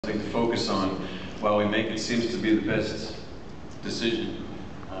To focus on while we make it seems to be the best decision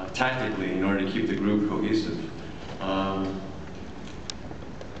tactically in order to keep the group cohesive. But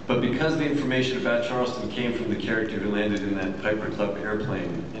because the information about Charleston came from the character who landed in that Piper Club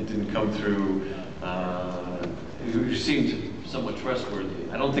airplane, it didn't come through, who seemed somewhat trustworthy.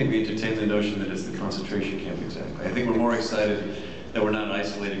 I don't think we entertain the notion that it's the concentration camp exactly. I think we're more excited that we're not an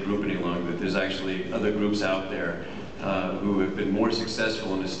isolated group any longer, that there's actually other groups out there who have been more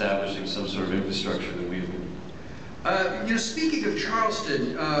successful in establishing some sort of infrastructure than we've been. Speaking of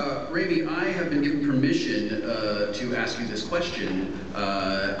Charleston, Ramey, I have been given permission to ask you this question.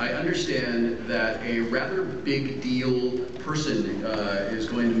 I understand that a rather big deal person is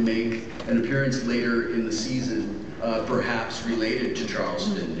going to make an appearance later in the season, perhaps related to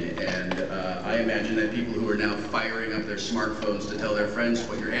Charleston, and I imagine that people who are now firing up their smartphones to tell their friends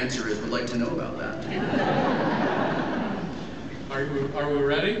what your answer is would like to know about that. Are we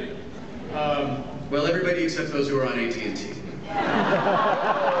ready? Well, everybody except those who are on AT&T.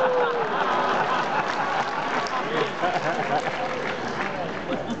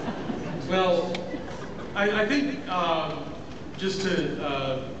 Well, I think just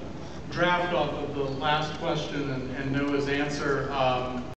to draft off of the last question and Noah's answer,